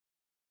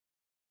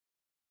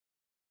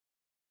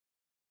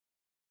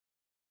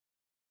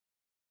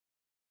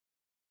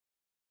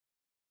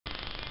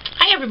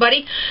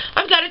everybody.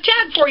 I've got a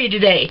tag for you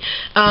today.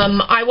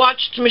 I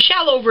watched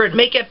Michelle over at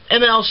Makeup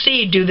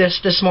MLC do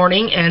this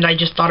morning, and I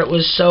just thought it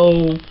was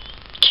so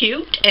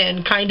cute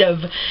and kind of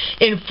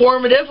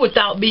informative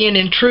without being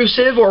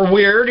intrusive or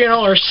weird, you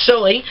know, or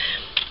silly,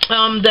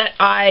 that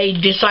I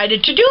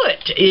decided to do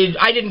it.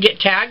 I didn't get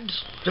tagged.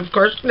 Of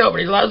course,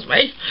 nobody loves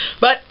me.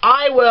 But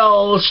I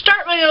will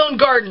start my own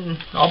garden.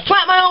 I'll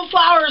plant my own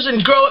flowers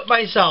and grow it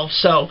myself.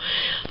 So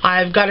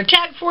I've got a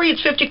tag for you.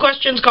 It's 50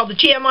 questions called the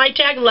TMI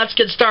tag, and let's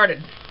get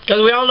started.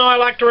 Because we all know I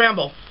like to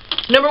ramble.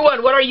 Number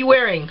one, what are you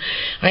wearing?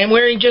 I am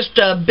wearing just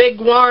a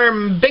big,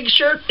 warm, big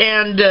shirt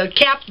and a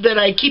cap that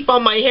I keep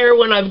on my hair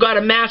when I've got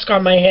a mask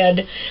on my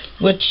head,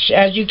 which,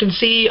 as you can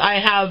see, I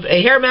have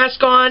a hair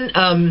mask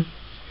on.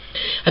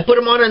 I put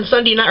them on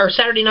Sunday night or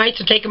Saturday nights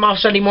and take them off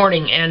Sunday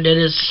morning, and it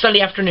is Sunday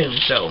afternoon.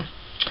 So,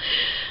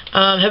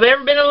 have I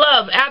ever been in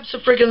love?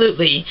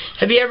 Abso-freaking-lutely.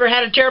 Have you ever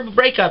had a terrible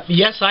breakup?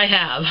 Yes, I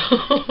have.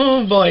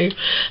 Oh boy.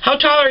 How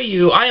tall are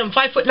you? I am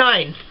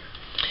 5'9".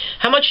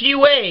 How much do you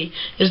weigh?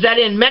 Is that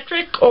in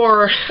metric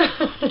or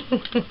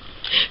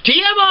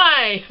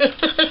TMI?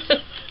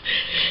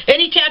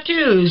 Any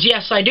tattoos?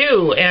 Yes, I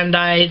do, and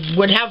I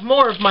would have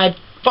more if my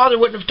father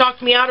wouldn't have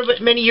talked me out of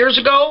it many years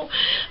ago.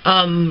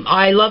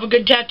 I love a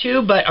good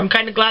tattoo, but I'm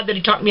kind of glad that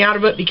he talked me out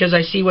of it because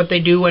I see what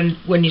they do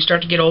when you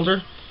start to get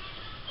older.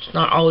 It's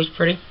not always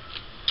pretty.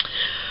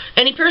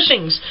 Any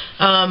piercings?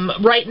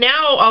 Right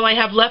now, all I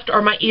have left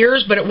are my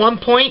ears, but at one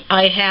point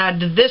I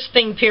had this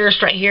thing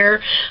pierced right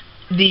here.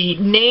 The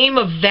name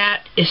of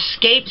that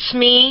escapes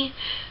me.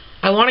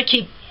 I want to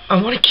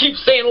keep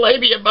saying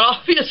labia, but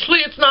obviously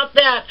it's not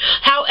that.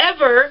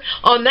 However,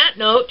 on that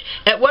note,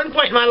 at one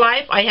point in my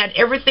life, I had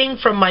everything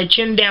from my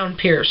chin down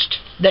pierced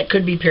that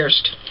could be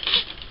pierced.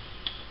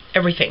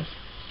 Everything.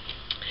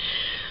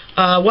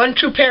 One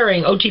true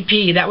pairing,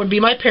 OTP, that would be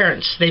my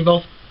parents. They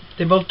both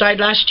died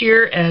last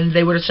year, and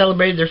they would have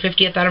celebrated their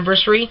 50th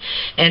anniversary,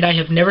 and I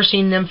have never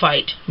seen them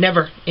fight.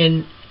 Never.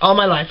 In all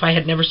my life, I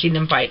had never seen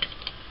them fight.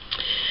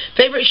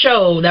 Favorite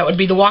show, that would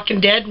be The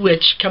Walking Dead,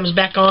 which comes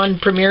back on,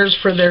 premieres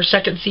for their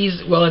second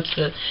season. Well, it's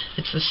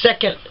the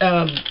second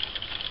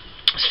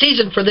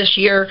season for this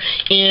year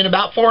in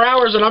about 4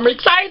 hours, and I'm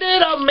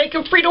excited. I'm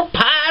making Frito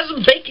pies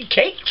and baking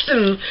cakes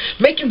and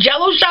making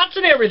Jello shots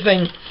and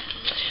everything.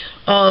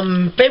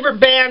 Favorite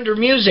band or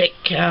music?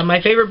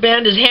 My favorite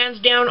band is hands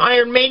down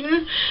Iron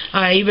Maiden.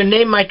 I even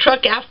named my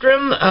truck after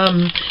him.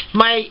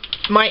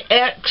 My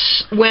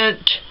ex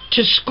went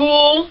to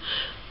school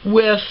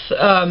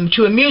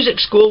to a music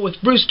school with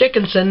Bruce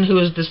Dickinson, who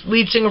is the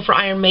lead singer for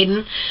Iron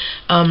Maiden,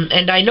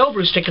 and I know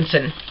Bruce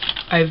Dickinson.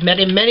 I've met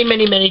him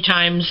many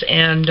times,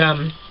 and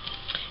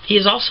he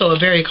is also a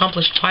very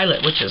accomplished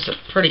pilot, which is a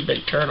pretty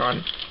big turn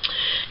on.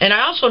 And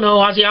I also know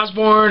Ozzy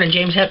Osbourne and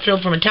James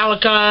Hetfield from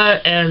Metallica,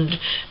 and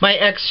my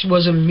ex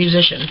was a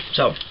musician,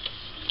 so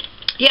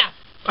yeah,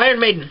 Iron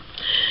Maiden.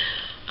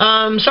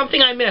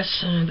 Something I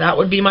miss, that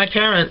would be my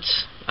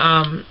parents.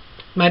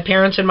 My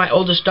parents and my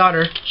oldest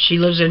daughter. She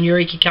lives in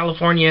Eureka,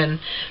 California, and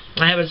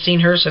I haven't seen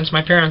her since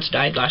my parents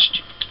died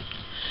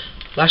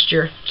last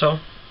year. So,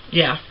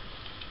 yeah.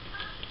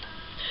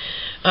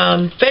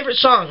 Favorite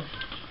song?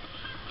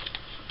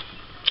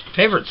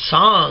 Favorite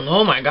song?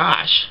 Oh my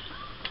gosh.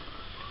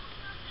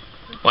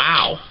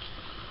 Wow.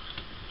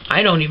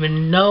 I don't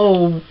even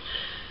know.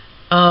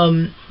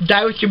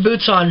 Die With Your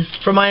Boots On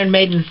from Iron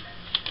Maiden.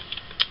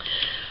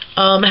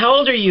 How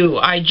old are you?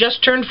 I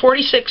just turned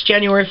 46,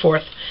 January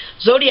 4th.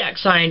 Zodiac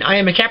sign, I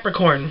am a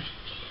Capricorn.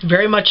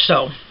 Very much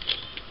so.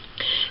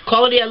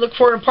 Quality I look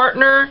for in a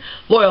partner,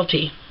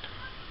 loyalty.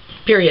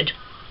 Period.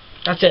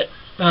 That's it.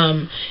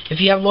 If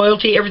you have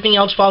loyalty, everything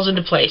else falls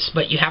into place,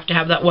 but you have to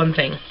have that one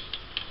thing.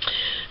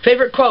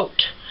 Favorite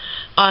quote?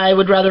 I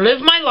would rather live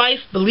my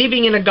life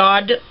believing in a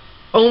God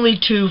only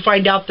to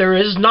find out there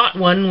is not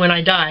one when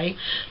I die,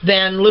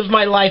 than live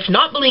my life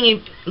not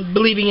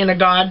believing in a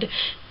God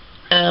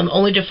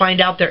only to find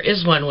out there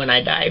is one when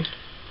I die.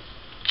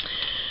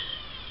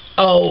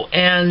 Oh,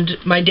 and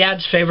my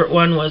dad's favorite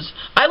one was,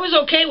 I was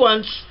okay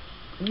once,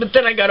 but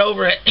then I got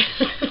over it.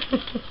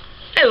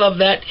 I love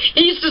that.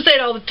 He used to say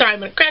it all the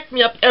time, and it cracked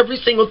me up every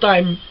single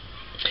time.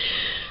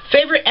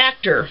 Favorite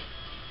actor?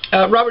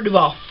 Robert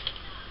Duvall.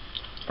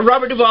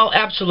 Robert Duvall,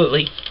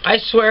 absolutely. I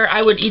swear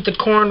I would eat the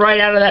corn right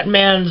out of that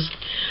man's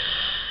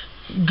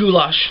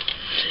goulash.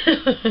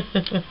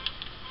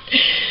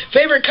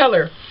 Favorite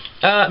color?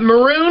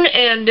 Maroon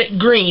and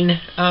green,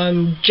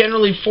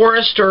 generally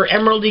forest or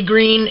emeraldy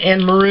green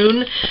and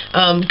maroon,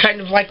 kind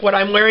of like what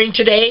I'm wearing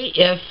today.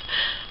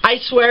 I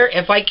swear,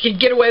 if I could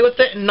get away with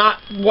it and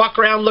not walk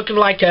around looking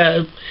like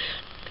a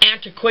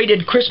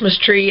antiquated Christmas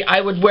tree,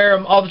 I would wear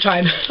them all the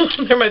time.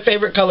 They're my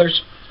favorite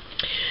colors.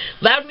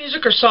 Loud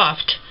music or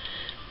soft?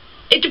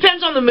 It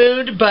depends on the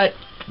mood, but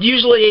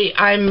usually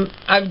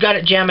I've got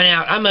it jamming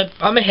out. I'm a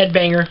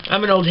headbanger.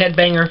 I'm an old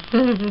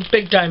headbanger,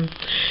 big time.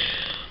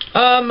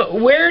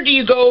 Where do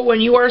you go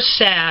when you are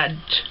sad?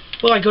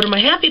 Well, I go to my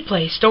happy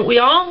place, don't we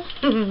all?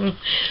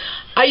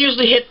 I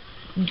usually hit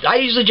I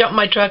usually jump in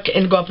my truck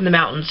and go up in the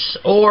mountains.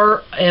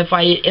 Or if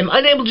I am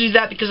unable to do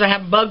that because I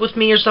have a bug with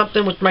me or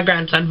something, with my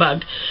grandson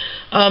Bug,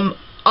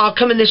 I'll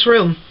come in this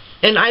room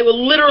and I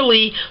will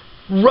literally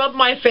rub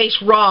my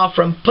face raw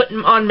from putting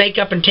on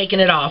makeup and taking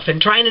it off, and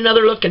trying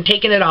another look and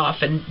taking it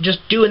off, and just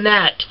doing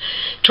that,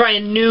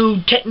 trying new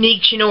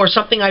techniques, you know, or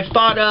something I've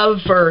thought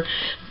of, or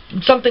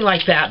something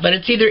like that. But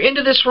it's either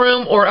into this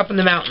room or up in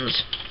the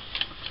mountains.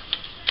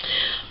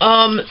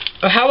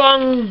 How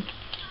long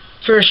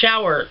for a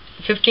shower?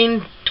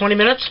 15, 20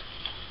 minutes?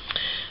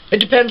 It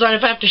depends on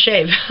if I have to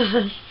shave.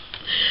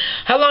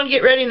 How long to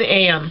get ready in the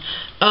AM?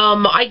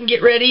 I can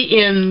get ready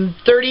in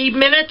 30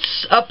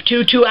 minutes up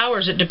to 2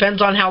 hours. It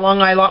depends on how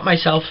long I allot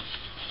myself.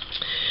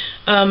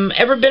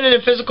 Ever been in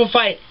a physical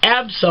fight?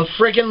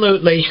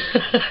 Abso-friggin-lutely.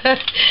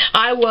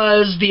 I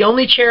was the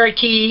only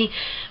Cherokee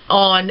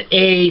on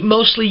a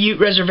mostly Ute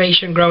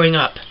reservation growing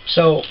up.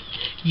 So,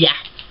 yeah,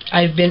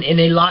 I've been in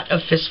a lot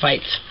of fist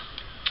fights.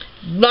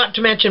 Not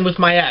to mention with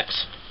my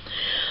ex.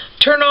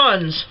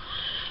 Turn-ons.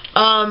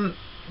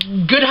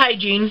 Good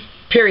hygiene,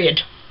 period.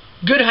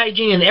 Good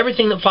hygiene and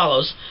everything that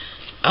follows.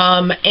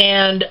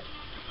 And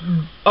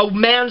a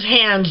man's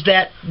hands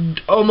that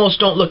almost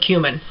don't look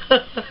human.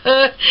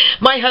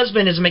 My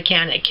husband is a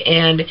mechanic,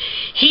 and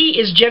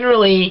he's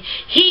generally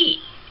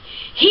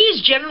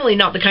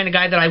not the kind of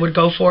guy that I would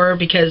go for,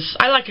 because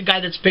I like a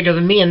guy that's bigger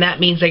than me, and that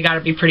means they got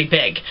to be pretty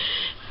big.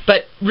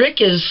 But Rick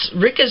is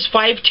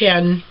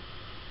 5'10",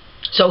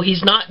 so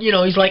he's not, you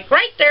know, he's like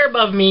right there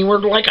above me. We're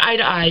like eye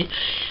to eye.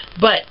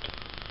 But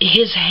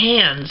his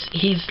hands,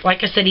 he's,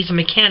 like I said, he's a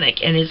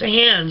mechanic, and his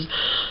hands,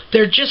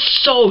 they're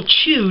just so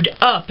chewed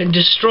up and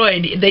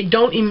destroyed. They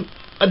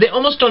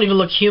almost don't even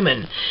look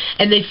human,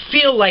 and they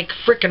feel like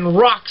frickin'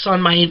 rocks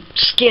on my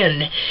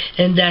skin,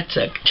 and that's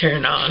a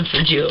turn on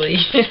for Julie.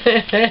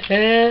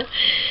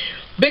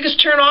 Biggest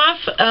turn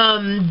off,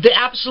 the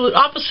absolute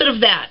opposite of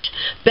that.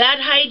 Bad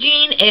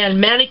hygiene and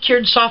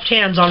manicured soft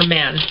hands on a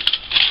man.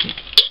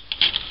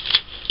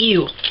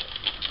 Ew.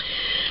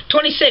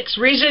 26,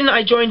 reason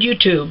I joined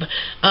YouTube.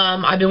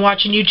 I've been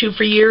watching YouTube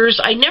for years.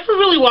 I never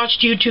really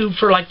watched YouTube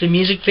for like the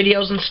music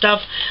videos and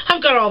stuff.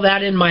 I've got all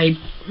that in my,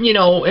 you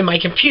know, in my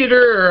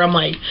computer, or on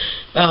my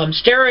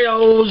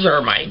stereos,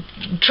 or my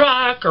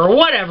truck, or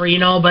whatever, you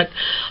know. But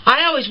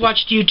I always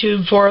watched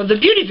YouTube for the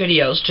beauty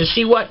videos, to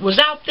see what was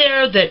out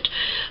there. That,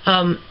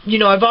 you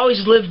know, I've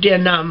always lived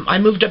in, I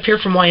moved up here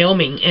from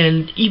Wyoming,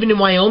 and even in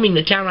Wyoming,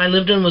 the town I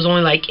lived in was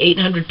only like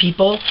 800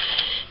 people.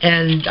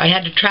 And I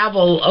had to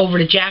travel over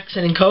to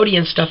Jackson and Cody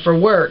and stuff for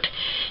work.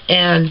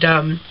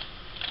 And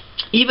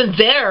even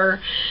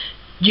there,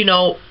 you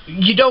know,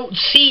 you don't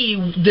see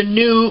the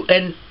new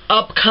and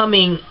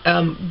upcoming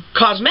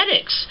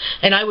cosmetics.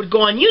 And I would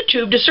go on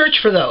YouTube to search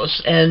for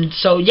those. And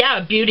so,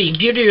 yeah, beauty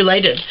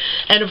related.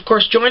 And of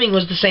course, joining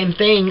was the same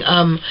thing.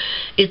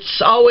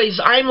 It's always,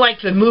 I'm like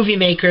the movie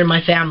maker in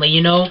my family,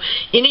 you know.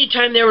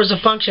 Anytime there was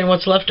a function,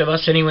 what's left of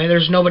us anyway,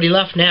 there's nobody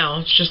left now.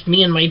 It's just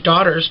me and my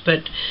daughters.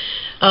 But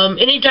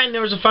anytime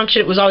there was a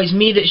function, it was always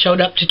me that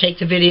showed up to take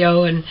the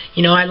video. And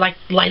you know, I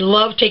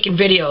love taking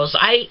videos.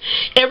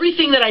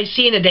 Everything that I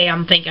see in a day,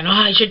 I'm thinking, oh,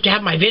 I should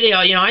have my video,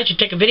 you know, I should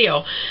take a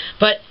video.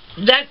 But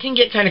that can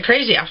get kind of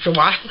crazy after a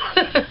while.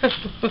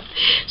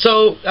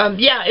 So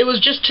yeah, it was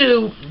just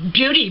to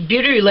beauty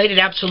related,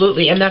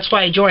 absolutely. And that's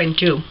why I joined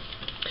too,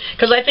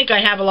 because I think I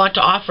have a lot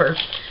to offer.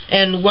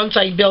 And once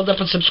I build up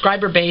a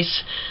subscriber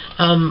base,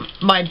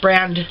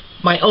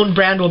 my own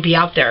brand will be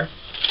out there.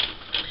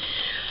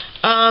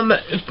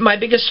 My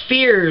biggest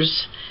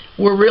fears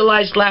were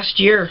realized last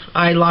year.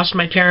 I lost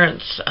my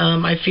parents.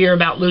 I fear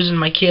about losing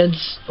my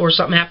kids, or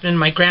something happening to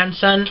my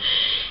grandson.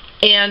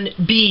 And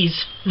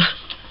bees.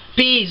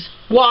 Bees,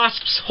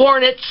 wasps,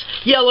 hornets,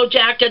 yellow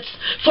jackets,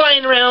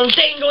 flying around,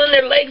 dangling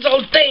their legs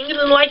all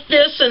dangling like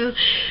this. And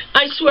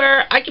I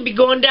swear, I could be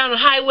going down a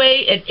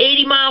highway at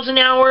 80 miles an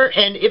hour,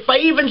 and if I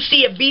even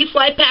see a bee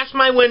fly past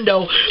my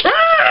window,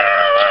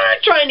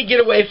 trying to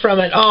get away from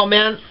it. Oh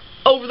man,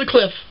 over the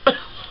cliff.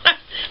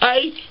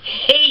 I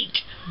hate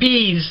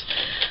bees.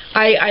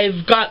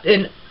 I've got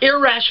an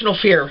irrational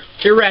fear.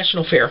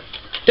 Irrational fear.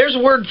 There's a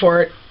word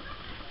for it.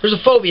 There's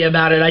a phobia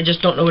about it. I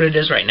just don't know what it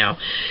is right now.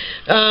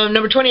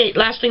 Number 28,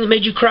 last thing that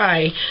made you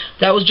cry.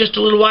 That was just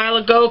a little while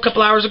ago, a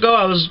couple hours ago.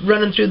 I was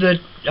running through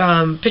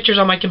the pictures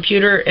on my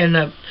computer, and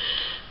a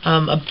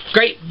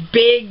great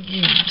big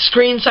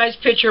screen-sized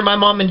picture of my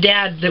mom and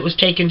dad that was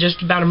taken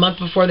just about a month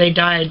before they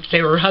died.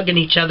 They were hugging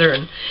each other,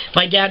 and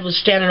my dad was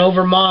standing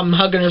over mom,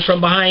 hugging her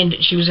from behind.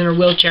 She was in her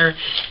wheelchair,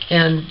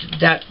 and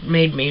that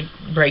made me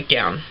break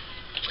down.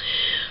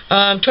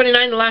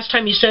 29, the last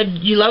time you said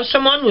you love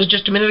someone was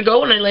just a minute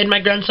ago when I laid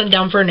my grandson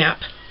down for a nap.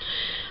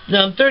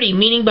 30,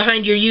 meaning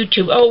behind your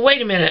YouTube. Oh,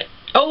 wait a minute.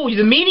 Oh,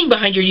 the meaning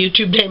behind your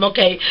YouTube name.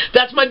 Okay,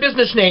 that's my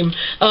business name.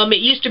 It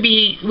used to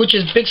be, which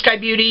is Big Sky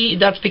Beauty.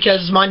 That's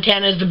because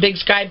Montana is the Big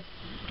Sky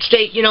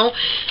state, you know.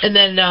 And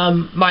then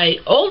my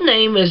old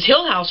name is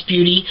Hill House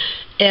Beauty,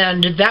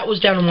 and that was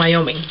down in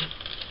Wyoming.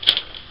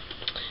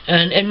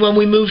 And when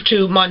we moved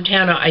to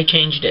Montana, I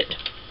changed it.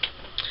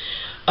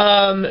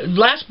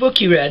 Last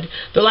book you read.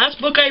 The last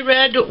book I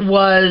read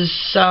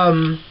was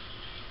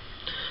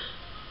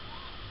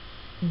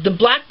The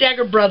Black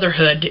Dagger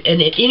Brotherhood.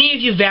 And if any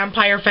of you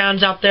vampire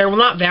fans out there, well,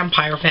 not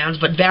vampire fans,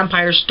 but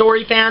vampire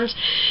story fans,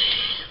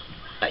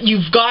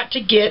 you've got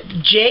to get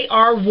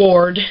J.R.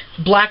 Ward,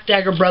 Black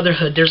Dagger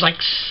Brotherhood. There's like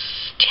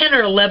 10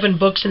 or 11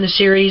 books in the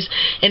series,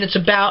 and it's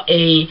about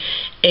a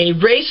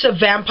race of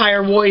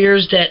vampire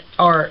warriors that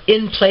are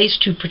in place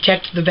to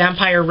protect the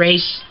vampire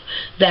race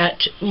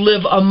that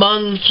live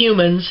among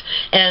humans,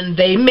 and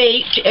they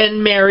mate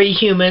and marry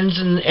humans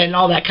and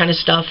all that kind of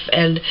stuff,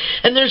 and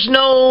there's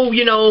no,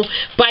 you know,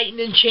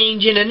 biting and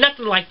changing and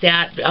nothing like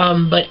that,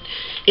 but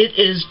it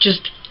is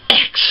just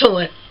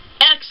excellent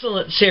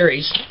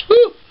series.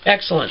 Woo,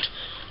 excellent.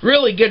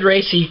 Really good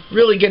racy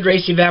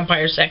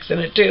vampire sex in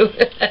it too.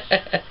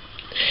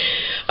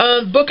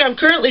 The book I'm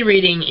currently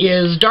reading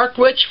is Dark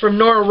Witch from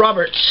Nora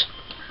Roberts.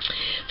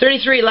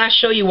 33, last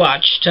show you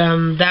watched.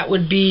 That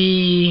would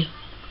be...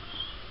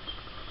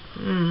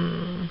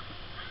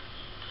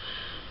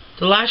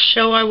 the last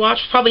show I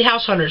watched, probably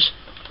House Hunters.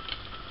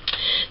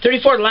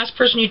 34, the last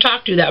person you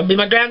talked to. That would be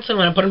my grandson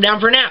when I put him down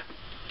for a nap.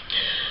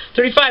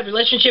 35,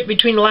 relationship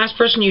between the last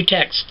person you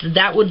text.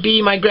 That would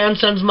be my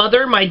grandson's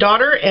mother, my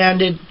daughter,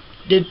 and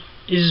it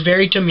is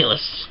very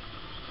tumultuous.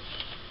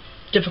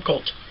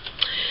 Difficult.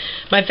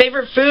 My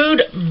favorite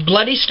food,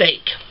 bloody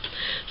steak.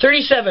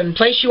 37,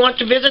 place you want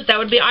to visit, that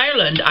would be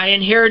Ireland. I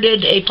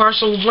inherited a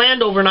parcel of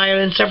land over in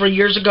Ireland several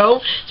years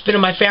ago. It's been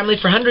in my family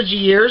for hundreds of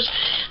years.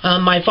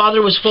 My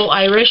father was full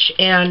Irish,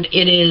 and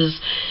it is,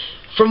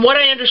 from what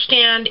I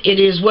understand, it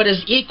is what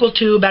is equal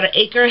to about 1.5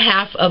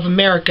 acres of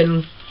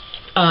American,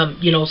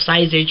 you know,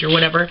 sizeage or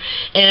whatever,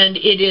 and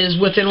it is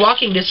within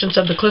walking distance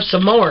of the Cliffs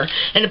of Moher.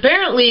 And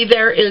apparently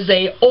there is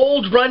a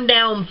old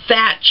rundown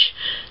thatch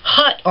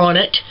hut on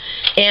it,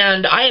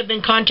 and I have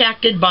been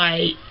contacted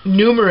by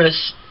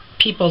numerous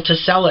people to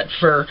sell it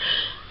for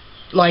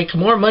like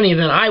more money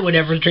than I would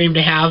ever dream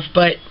to have,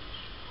 but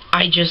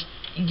I just,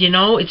 you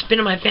know, it's been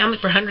in my family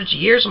for hundreds of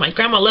years, and my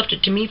grandma left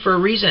it to me for a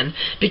reason,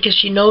 because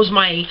she knows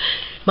my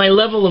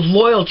level of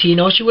loyalty. You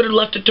know, she would have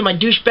left it to my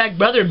douchebag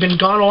brother, had been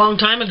gone a long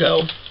time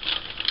ago.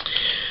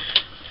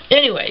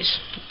 Anyways,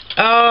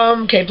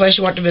 okay, place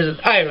you want to visit,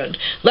 Ireland.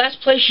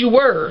 Last place you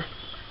were,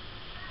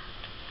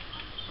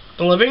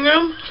 the living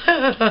room?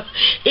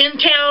 In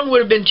town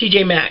would have been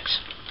TJ Maxx.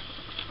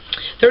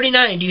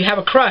 39, do you have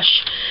a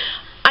crush?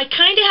 I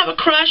kind of have a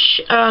crush.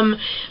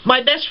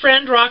 My best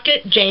friend,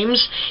 Rocket,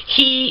 James,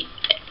 he's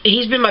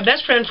been my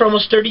best friend for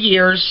almost 30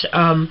 years.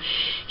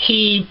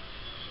 He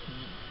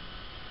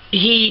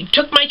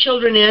took my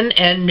children in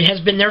and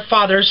has been their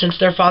father since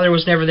their father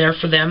was never there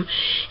for them.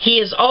 He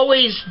has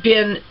always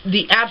been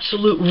the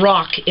absolute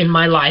rock in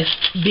my life,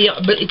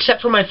 but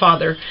except for my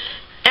father.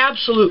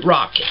 Absolute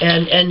rock,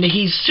 and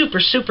he's super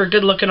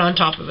good looking on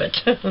top of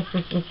it.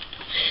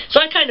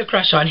 So I kind of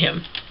crush on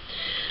him,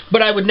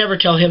 but I would never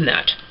tell him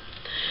that.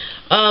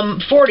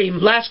 40,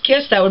 last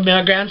kiss, that would be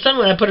my grandson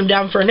when I put him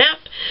down for a nap.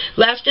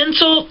 Last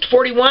insult,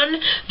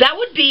 41, that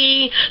would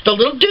be the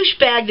little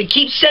douchebag that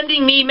keeps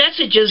sending me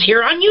messages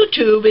here on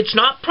YouTube. It's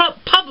not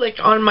public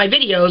on my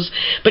videos,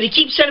 but he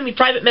keeps sending me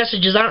private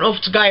messages. I don't know if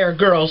it's a guy or a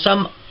girl,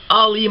 some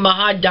Ali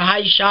Mahad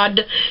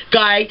Dahishad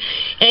guy,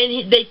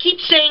 and they keep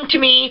saying to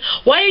me,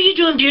 why are you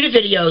doing beauty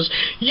videos?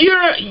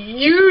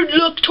 You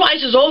look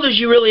twice as old as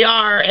you really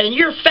are, and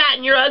you're fat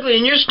and you're ugly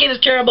and your skin is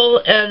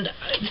terrible, and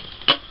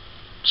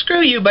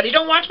screw you, buddy.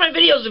 Don't watch my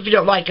videos if you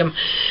don't like them.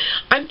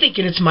 I'm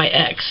thinking it's my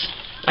ex.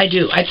 I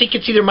do. I think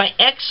it's either my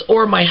ex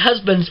or my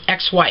husband's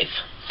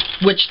ex-wife,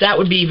 which that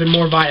would be even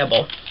more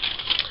viable.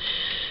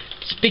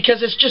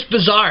 Because it's just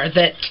bizarre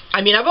that,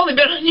 I mean, I've only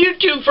been on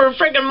YouTube for a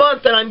friggin'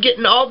 month and I'm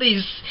getting all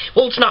these,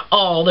 well, it's not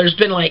all, there's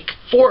been like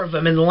 4 of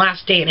them in the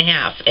last day and a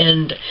half,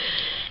 and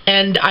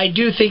I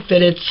do think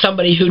that it's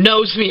somebody who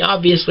knows me,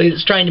 obviously,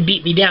 that's trying to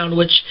beat me down,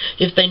 which,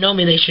 if they know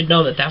me, they should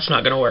know that that's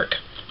not going to work.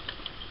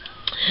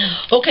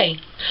 Okay,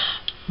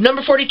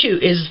 number 42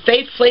 is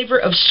fave flavor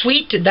of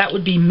sweet, that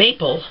would be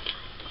maple.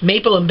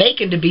 Maple and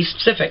bacon, to be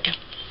specific.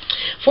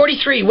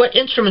 43, what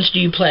instruments do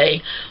you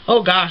play?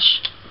 Oh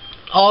gosh,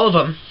 all of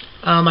them.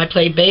 I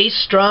play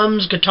bass,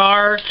 drums,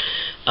 guitar,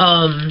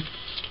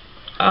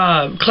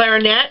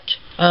 clarinet,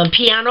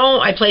 piano.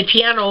 I play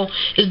piano.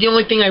 Is the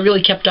only thing I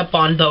really kept up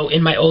on, though,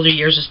 in my older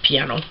years, is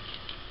piano.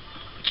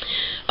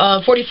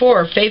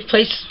 44,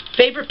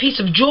 favorite piece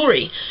of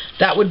jewelry.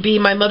 That would be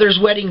my mother's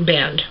wedding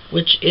band,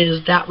 which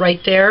is that right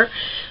there.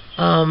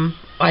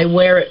 I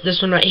wear it, this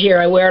one right here,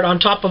 I wear it on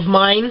top of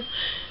mine.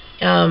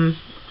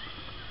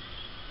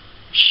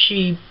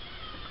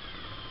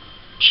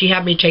 She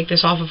had me take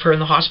this off of her in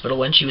the hospital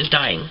when she was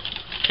dying,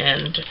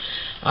 and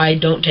I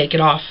don't take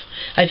it off.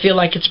 I feel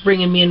like it's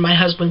bringing me and my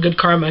husband good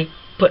karma,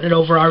 putting it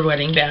over our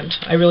wedding band.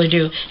 I really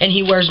do. And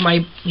he wears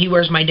my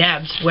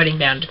dad's wedding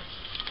band.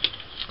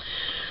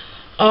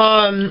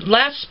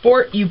 Last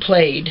sport you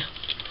played.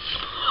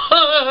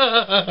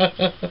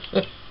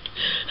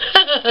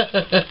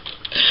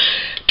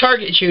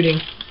 Target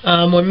shooting.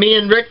 When me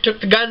and Rick took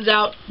the guns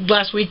out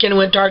last weekend and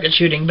went target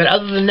shooting. But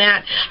other than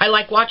that, I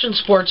like watching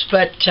sports.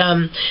 But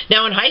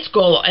now in high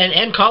school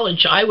and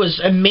college, I was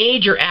a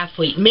major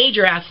athlete.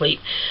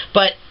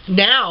 But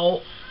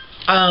now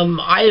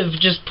I have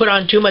just put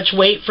on too much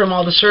weight from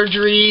all the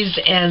surgeries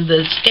and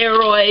the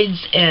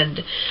steroids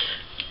and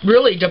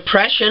really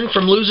depression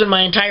from losing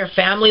my entire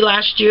family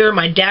last year.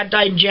 My dad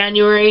died in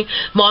January,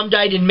 Mom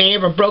died in May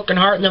of a broken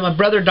heart, and then my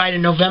brother died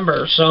in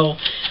November. So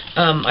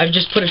I've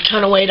just put a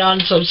ton of weight on.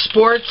 So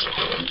sports,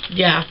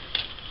 yeah.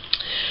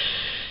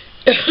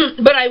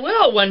 But I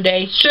will one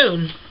day,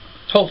 soon,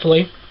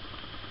 hopefully.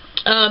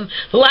 The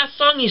last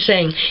song you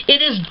sang,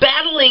 it is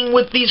battling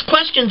with these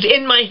questions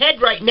in my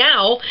head right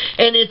now,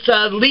 and it's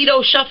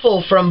Lido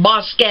Shuffle from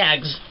Boss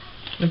Skaggs.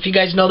 If you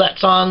guys know that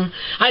song,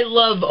 I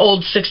love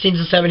old 16s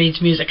and 17s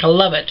music. I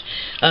love it.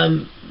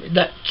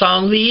 That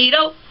song,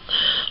 Lido,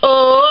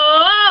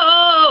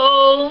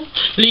 oh,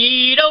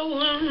 Lido,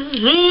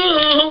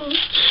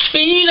 Lido,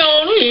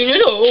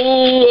 Lido,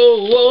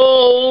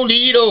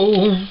 Lido,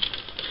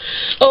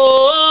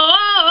 oh,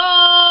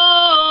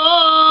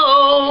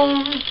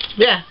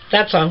 yeah,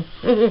 that song.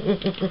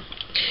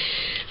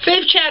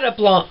 Fave chat up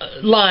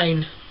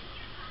line.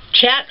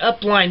 Chat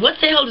up line. What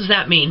the hell does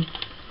that mean?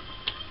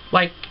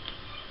 Like,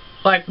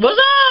 what's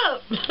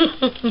up?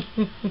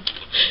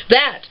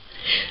 That.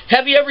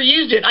 Have you ever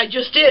used it? I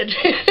just did.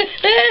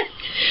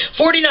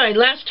 49.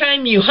 Last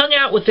time you hung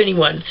out with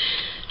anyone.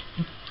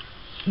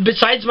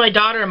 Besides my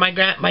daughter and my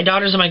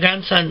daughters and my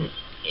grandson,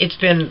 it's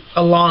been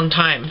a long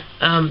time.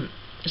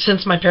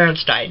 Since my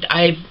parents died.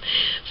 I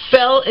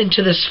fell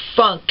into this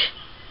funk.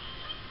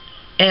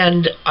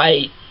 And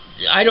I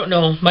don't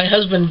know. My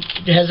husband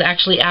has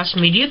actually asked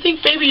me, do you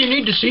think maybe you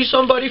need to see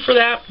somebody for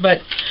that?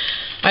 But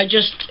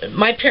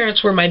my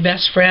parents were my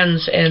best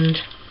friends,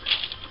 and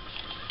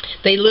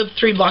they lived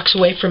 3 blocks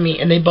away from me,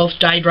 and they both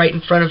died right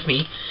in front of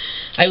me.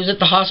 I was at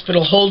the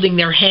hospital holding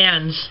their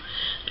hands.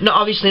 No,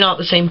 obviously not at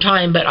the same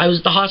time, but I was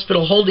at the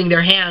hospital holding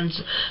their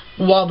hands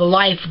while the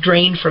life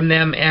drained from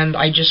them, and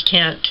I just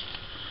can't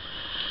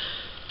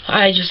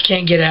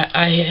get at.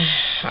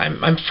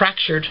 I'm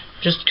fractured,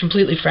 just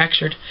completely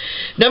fractured.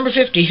 Number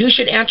 50. Who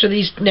should answer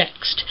these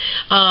next?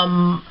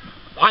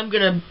 I'm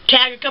going to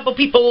tag a couple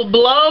people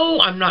below.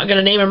 I'm not going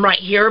to name them right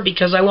here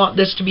because I want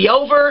this to be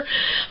over.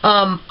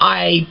 I'll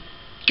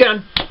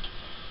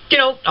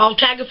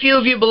tag a few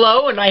of you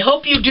below, and I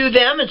hope you do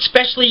them,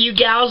 especially you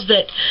gals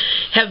that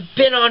have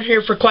been on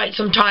here for quite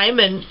some time,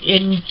 and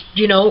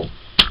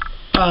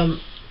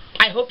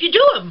I hope you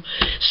do them.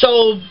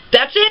 So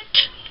that's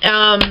it.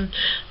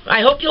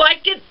 I hope you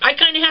liked it. I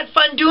kind of had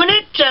fun doing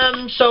it.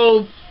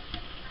 So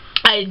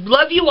I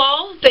love you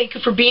all. Thank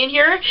you for being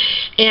here.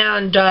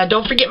 And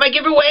don't forget my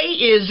giveaway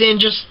is in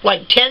just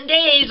like 10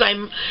 days.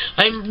 I'm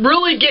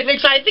really getting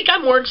excited. I think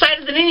I'm more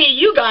excited than any of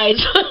you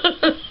guys.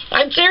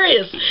 I'm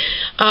serious.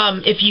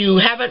 If you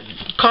haven't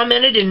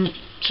commented and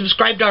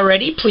subscribed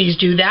already, please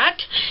do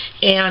that.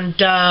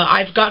 And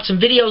I've got some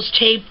videos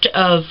taped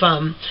of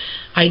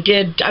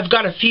I've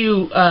got a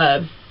few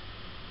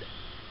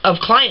of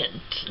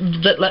clients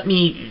that let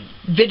me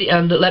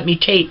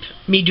tape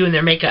me doing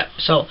their makeup,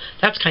 so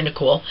that's kind of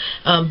cool.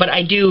 But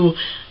I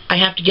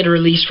have to get a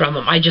release from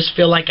them. I just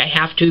feel like I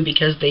have to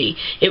because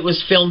it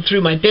was filmed through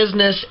my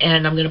business,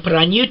 and I'm going to put it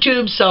on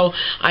YouTube, so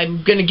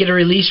I'm going to get a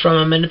release from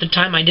them. And at the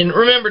time, I didn't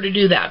remember to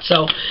do that.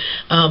 So,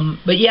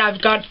 but yeah,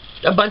 I've got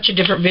a bunch of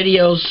different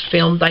videos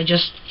filmed. I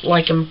just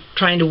I'm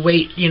trying to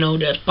wait,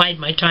 to bide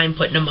my time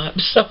putting them up.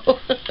 So,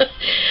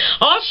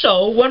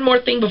 also, one more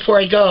thing before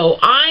I go.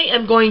 I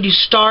am going to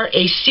start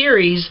a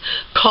series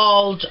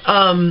called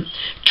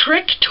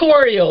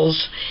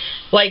Tricktorials,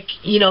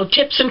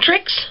 tips and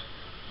tricks.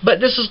 But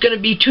this is going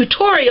to be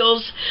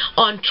tutorials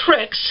on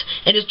tricks,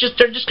 and they're just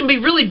going to be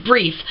really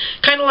brief,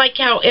 kind of like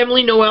how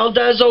Emily Noel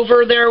does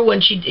over there when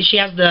she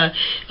has the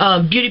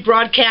Beauty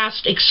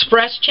Broadcast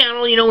Express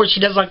channel, where she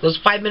does like those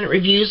 5-minute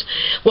reviews.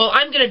 Well,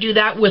 I'm going to do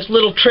that with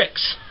little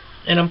tricks,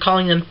 and I'm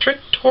calling them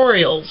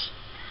Tricktorials.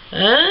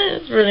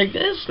 That's really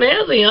good,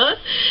 snazzy, huh?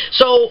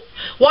 So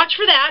watch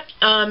for that.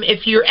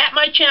 If you're at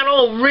my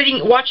channel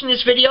watching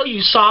this video,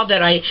 you saw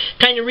that I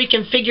kind of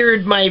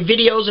reconfigured my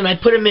videos and I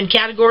put them in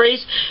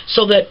categories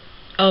so that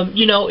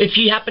if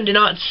you happen to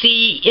not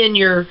see in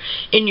your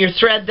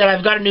thread that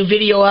I've got a new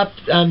video up,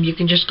 you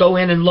can just go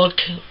in and look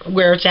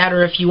where it's at,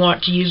 or if you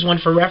want to use one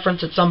for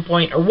reference at some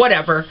point or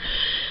whatever.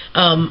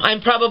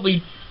 I'm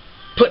probably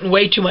putting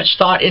way too much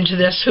thought into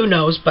this. Who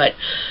knows? But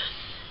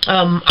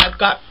I've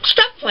got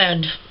stuff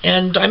planned,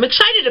 and I'm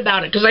excited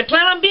about it because I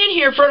plan on being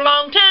here for a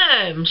long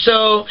time.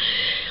 So,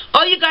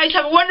 all you guys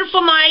have a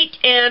wonderful night,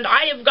 and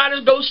I have got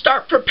to go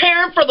start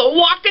preparing for The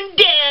Walking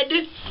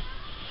Dead.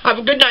 Have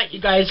a good night, you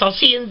guys. I'll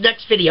see you in the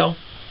next video.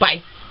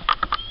 Bye.